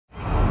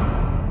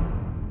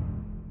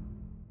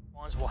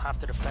Spawns will have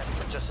to defend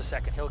for just a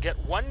second. He'll get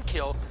one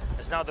kill,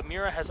 as now the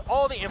Mira has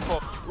all the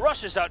info,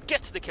 rushes out,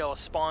 gets the kill.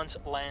 Spawns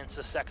lands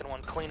the second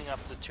one, cleaning up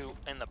the two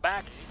in the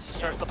back.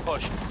 Start the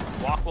push.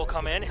 YeaH will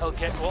come in. He'll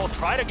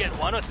try to get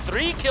one with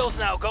 3 kills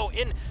now go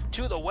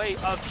into the way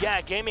of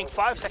YeaH Gaming.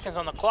 5 seconds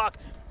on the clock.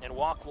 And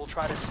YeaH will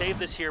try to save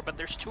this here, but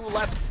there's 2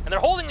 left, and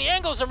they're holding the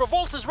angles, and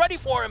Revolts is ready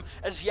for him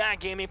as YeaH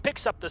Gaming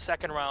picks up the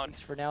second round.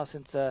 For now,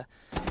 since Zion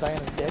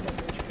is dead.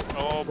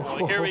 Oh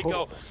boy, here we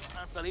go.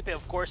 Felipe,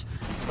 of course,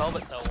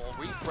 Velvet though will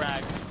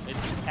refrag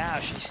with the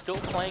Ash. He's still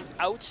playing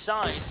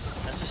outside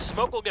as the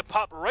smoke will get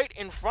popped right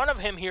in front of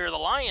him here. The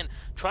Lion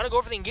trying to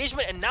go for the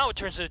engagement, and now it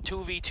turns into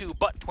 2v2,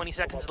 but 20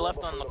 seconds left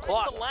on the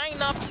clock.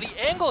 Lining up the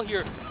angle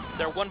here.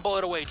 They're 1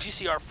 bullet away.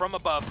 GCR from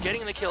above,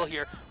 getting the kill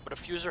here, but a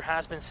fuser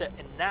has been set,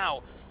 and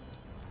now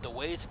the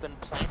way it's been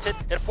planted,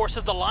 it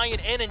forces the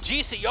Lion in, and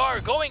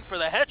GCR going for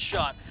the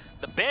headshot.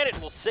 The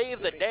Bandit will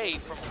save the day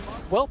from...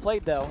 Well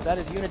played, though. That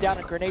is YeaH down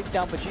and grenades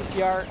down, but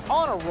GCR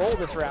on a roll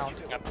this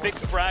round. A big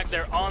frag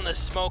there on the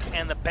smoke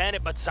and the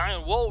Bandit, but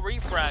Zion will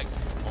refrag.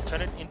 We'll turn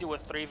it into a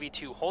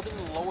 3v2, holding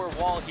the lower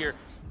wall here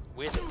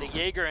with the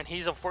Jaeger, and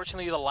he's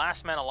unfortunately the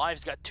last man alive.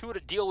 He's got 2 to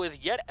deal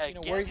with yet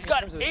again. He's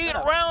got 8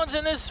 rounds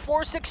in this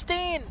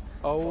 416.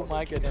 Oh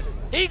my goodness.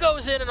 He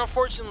goes in, and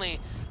unfortunately,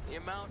 the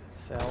amount...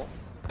 So...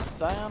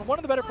 Zion, one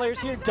of the better players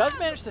here, does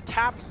manage to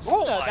tap YeaH.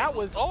 Oh, that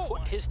was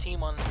put his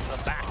team on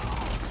the back.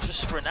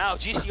 Just for now,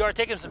 GCR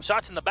taking some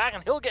shots in the back,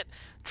 and he'll get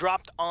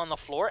dropped on the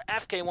floor.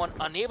 FK1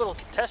 unable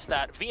to contest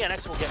that.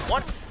 VNX will get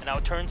 1, and now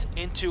it turns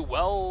into,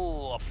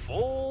 well, a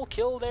full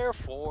kill there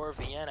for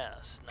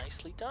VNS.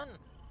 Nicely done.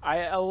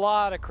 A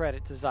lot of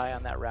credit to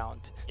Zion that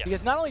round. Yep.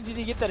 Because not only did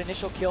he get that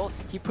initial kill,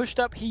 he pushed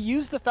up, he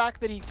used the fact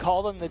that he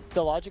called him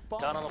the logic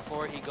bomb. Down on the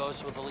floor, he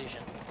goes with the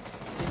Legion.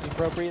 Seems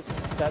appropriate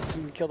since that's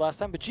who we killed last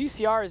time, but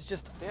GCR is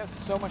just, they have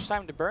so much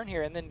time to burn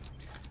here, and then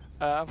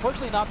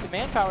unfortunately not the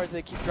manpower as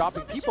they keep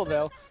dropping people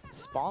though.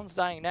 Spawn's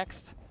dying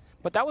next.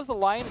 But that was the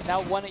Lion, and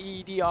now 1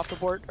 EED off the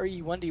board, or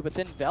E1D, but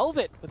then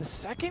Velvet with a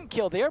second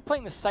kill. They are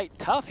playing the site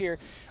tough here.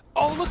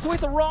 Oh, looks away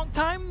at the wrong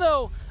time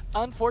though!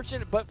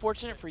 Unfortunate, but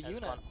fortunate for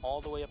YeaH. Gone all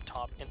the way up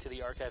top into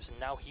the archives, and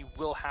now he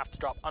will have to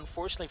drop.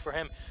 Unfortunately for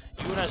him,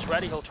 YeaH is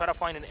ready. He'll try to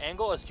find an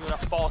angle as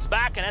YeaH falls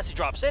back, and as he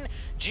drops in,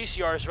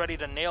 GCR is ready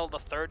to nail the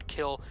 3rd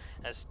kill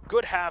as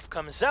Good Half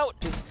comes out.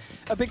 Is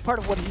a big part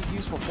of what he's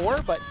useful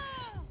for, but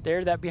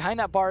there, that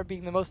behind that bar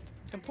being the most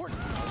important.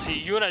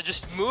 See, YeaH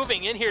just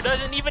moving in here,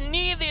 doesn't even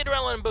need the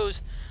adrenaline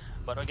boost,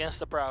 but against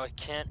the Brow, he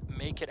can't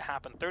make it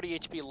happen. 30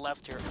 HP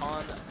left here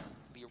on the...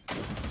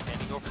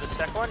 Handing over the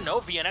second one. No,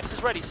 VNX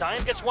is ready.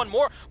 Zion gets 1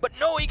 more, but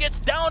no, he gets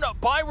down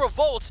by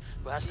Revolts,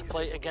 who has to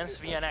play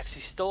against VNX.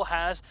 He still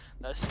has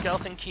the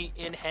skeleton key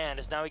in hand,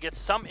 as now he gets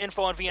some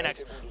info on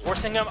VNX,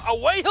 forcing him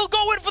away. He'll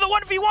go in for the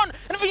 1v1,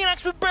 and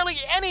VNX with barely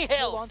any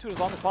health. Hold on to it as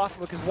long as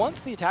possible, because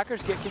once the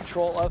attackers get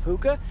control of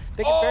Hookah,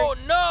 they can oh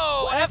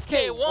no,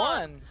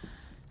 FK1.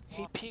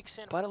 He peeks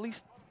in, but at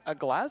least a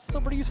Glaz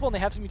still pretty useful, and they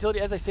have some utility.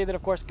 As I say that,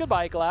 of course,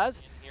 goodbye,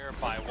 Glaz. Here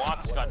by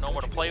YeaH, he's got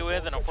nowhere to play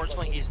with, and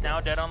unfortunately he's now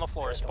dead on the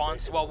floor.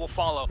 Spawns, well, will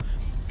follow.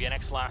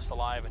 VNX last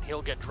alive, and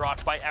he'll get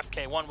dropped by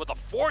FK1 with a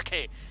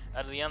 4K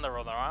out of the end of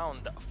the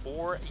round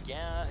for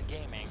YeaH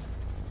Gaming.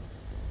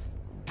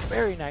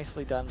 Very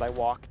nicely done by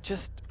YeaH.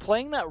 Just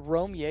playing that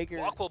roam Jaeger.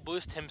 YeaH will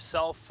boost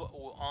himself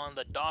on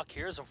the dock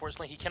here, so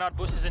unfortunately he cannot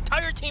boost his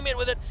entire teammate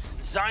with it.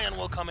 Zion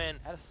will come in.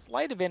 Had a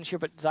slight advantage here,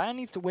 but Zion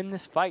needs to win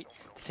this fight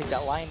to take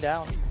that line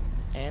down,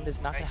 and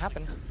it's not going to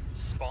happen.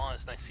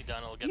 Spawns, nicely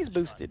done. It'll get He's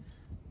boosted.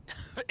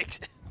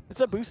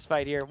 It's a boost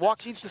fight here.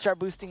 YeaH needs to start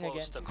boosting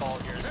again. The call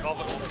here.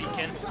 Velvet will peek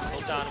in.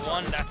 Pull down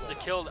 1. That's the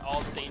kill.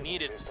 All that they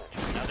needed.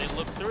 Now they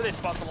look through. They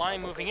spot the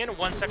Lion moving in.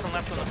 1 second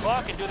left on the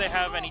clock. And do they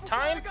have any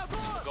time?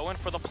 Go in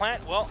for the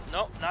plant. Well,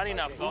 no, not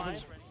enough.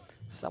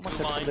 Someone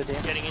took the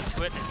damage. Getting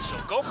into it, and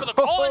she'll go for the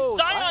call. And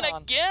Zion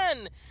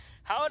again.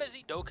 How does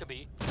he?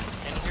 Dokkaebi.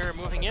 And here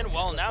moving in.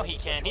 Well, now he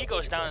can. He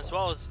goes down as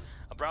well as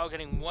a Brow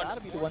getting 1.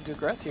 Gotta be the one to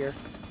aggress here.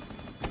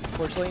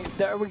 Unfortunately,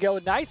 there we go.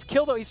 Nice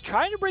kill, though. He's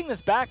trying to bring this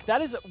back.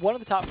 That is one of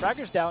the top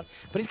fraggers down.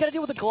 But he's got to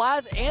deal with a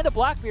Glaz and a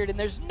Blackbeard, and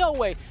there's no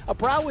way. A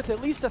Brow with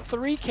at least a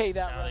 3K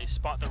that now they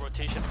spot the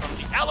rotation from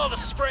the Aloe, the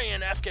spray,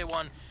 and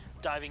FK1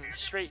 diving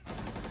straight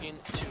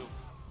into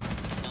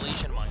the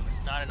Legion Mine.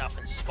 It's not enough,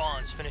 and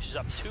Spawns finishes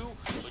up 2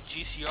 with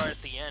GCR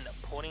at the end,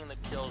 putting the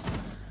kills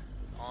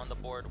on the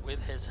board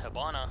with his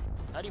Hibana,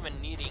 not even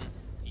needing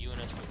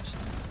unit boost.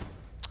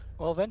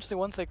 Well, eventually,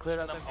 once they cleared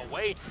out them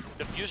away,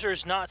 diffuser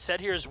is not set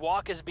here as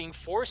YeaH is being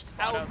forced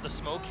out of the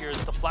smoke here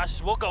as the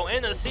flashes will go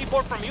in, and the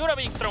C4 from YeaH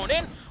being thrown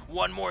in.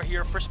 1 more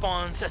here for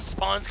Spawns as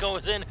Spawns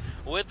goes in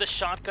with the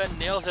shotgun,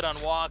 nails it on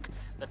YeaH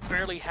that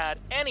barely had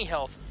any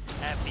health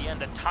at the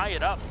end to tie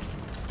it up.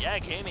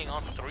 YeaH Gaming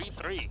on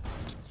 3-3.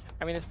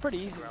 I mean, it's pretty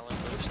easy.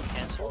 Boost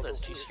canceled as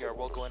GCR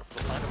will go in for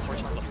the plant.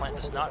 Unfortunately, the plant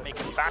does not make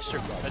it faster.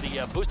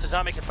 The boost does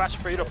not make it faster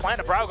for YeaH to plant.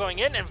 A Brow going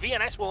in, and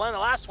VNX will land the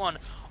last one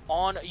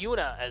on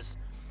YeaH as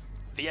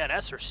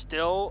VNS are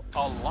still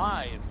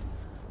alive.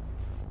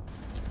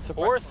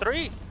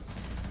 4-3.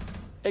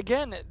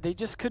 again, they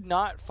just could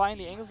not find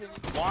the angles.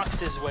 Walks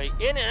his way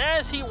in, and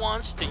as he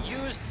wants to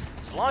use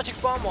his logic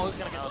bomb, well, he's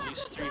going to get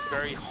these 3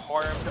 very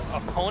harmed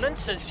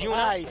opponents as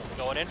YeaH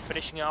going in,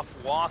 finishing off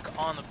Walk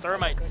on the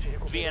Thermite.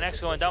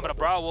 VNS going down, but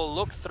Abrao will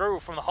look through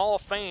from the Hall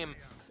of Fame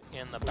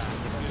in the back.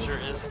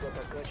 Diffuser is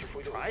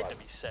tried to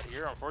be set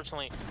here.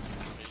 Unfortunately,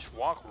 they just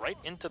walk right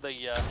into the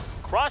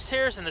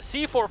crosshairs and the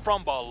C4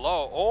 from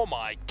below. Oh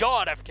my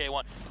god,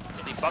 FK1.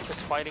 The Buck is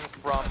fighting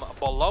from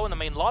below in the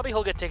main lobby.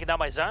 He'll get taken down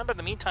by Zion, but in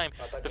the meantime,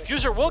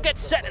 Diffuser will get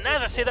set, and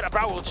as I say that,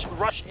 Abrao will just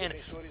rush in,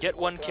 get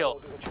 1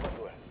 kill.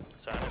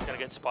 Zion is going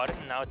to get spotted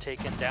and now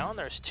taken down.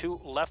 There's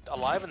 2 left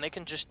alive, and they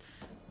can just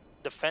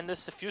defend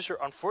this Diffuser.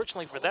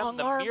 Unfortunately for them,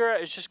 the Mira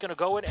is just going to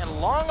go in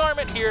and long arm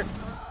it here.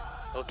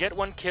 He'll get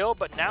 1 kill,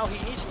 but now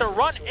he needs to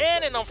run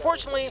in, and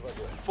unfortunately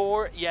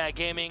for YeaH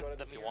Gaming,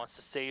 he wants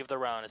to save the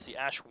round as the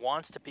Ash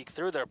wants to peek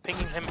through. They're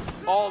pinging him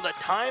all the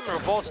time.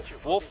 Revolts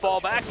will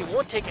fall back. He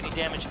won't take any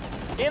damage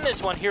in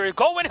this one. Here he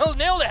go, and he'll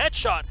nail the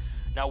headshot.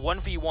 Now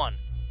 1v1.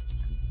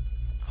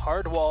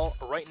 Hard wall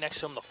right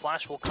next to him. The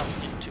flash will come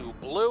into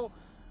blue.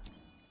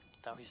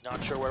 Now he's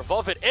not sure where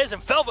Velvet is,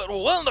 and Velvet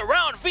will win the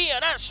round.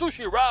 VNS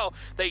Sushi Rao,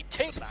 they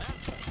take that.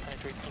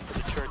 Penetrate into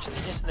the church, and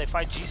the instant they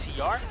find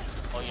GCR,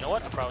 well, you know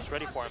what? Abrao's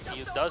ready for him.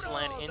 He does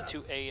land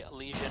into a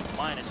Legion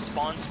minus.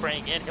 Spawn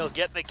spraying in. He'll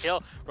get the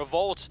kill.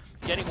 Revolts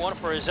getting 1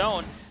 for his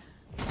own.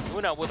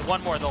 Una with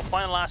 1 more. They'll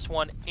find the last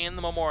one in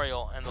the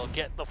Memorial, and they'll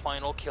get the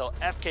final kill.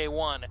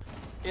 FK1,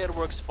 it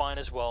works fine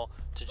as well.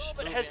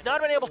 But has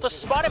not been able to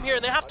spot him here,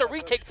 and they have to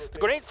retake. The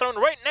grenade thrown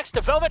right next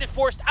to Velvet is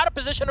forced out of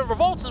position, and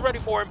Revolts is ready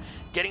for him,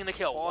 getting the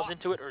kill. Falls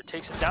into it or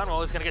takes it down.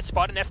 Well, he's going to get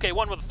spotted.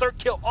 FK1 with the 3rd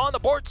kill on the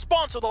board.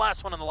 Spawns with the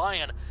last one on the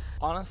Lion.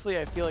 Honestly,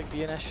 I feel like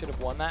VNS should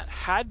have won that.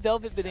 Had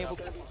Velvet been able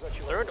to...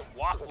 3rd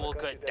walk will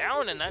get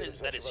down, and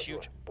that is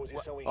huge.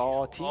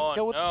 Oh, team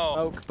kill with the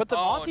smoke. But the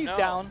Monty's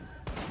down.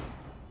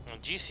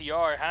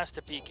 GCR has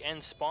to peek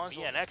and spawns.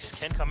 VNX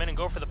can come in and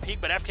go for the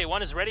peek, but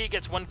FK1 is ready. He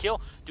gets 1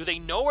 kill. Do they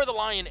know where the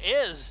Lion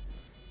is?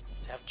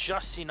 Have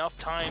just enough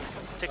time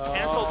to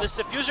cancel this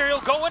Diffuser. He'll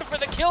go in for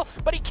the kill,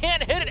 but he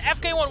can't hit it.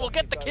 FK1 will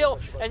get the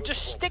kill, and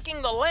just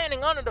sticking the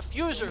landing on a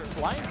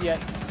Diffuser. Lines yet,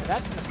 and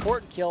that's an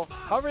important kill.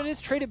 However, it is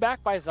traded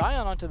back by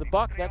Zion onto the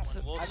Buck. That's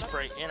will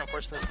spray in.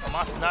 Unfortunately,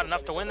 Hamas is not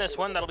enough to win this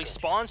one. That'll be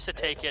Spawns to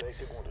take it.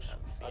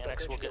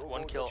 VNX will get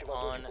 1 kill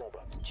on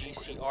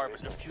GCR,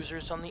 but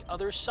Diffuser's on the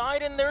other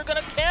side, and they're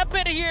gonna camp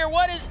it here.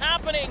 What is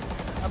happening?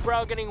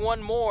 Abrao getting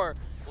 1 more.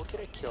 We'll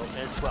get a kill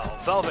as well.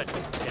 Velvet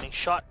getting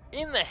shot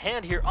in the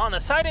hand here on the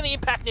side, and the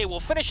impact nade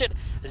will finish it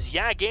as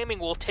YeaH Gaming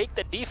will take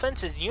the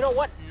defense. And you know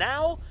what?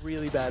 Now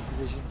really bad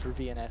position for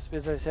VNS.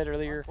 As I said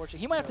earlier,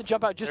 he might have to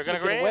jump out just to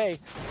get away.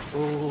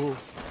 Ooh,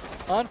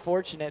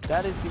 unfortunate.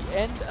 That is the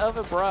end of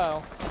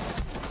Abrao.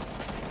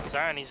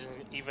 Zion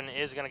even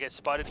is going to get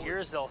spotted here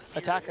as they'll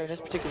attacker in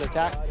this particular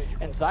attack,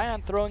 and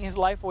Zion throwing his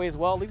life away as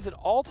well, leaves it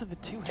all to the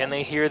 2. Can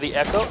they hear the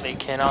echo? They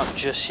cannot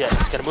just yet.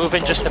 He's going to move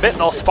in just a bit.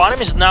 They'll spot him.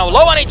 He's now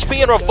low on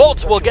HP, and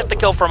Revolts will get the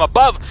kill from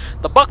above.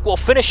 The Buck will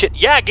finish it.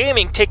 YeaH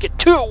Gaming take it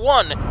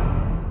 2-1.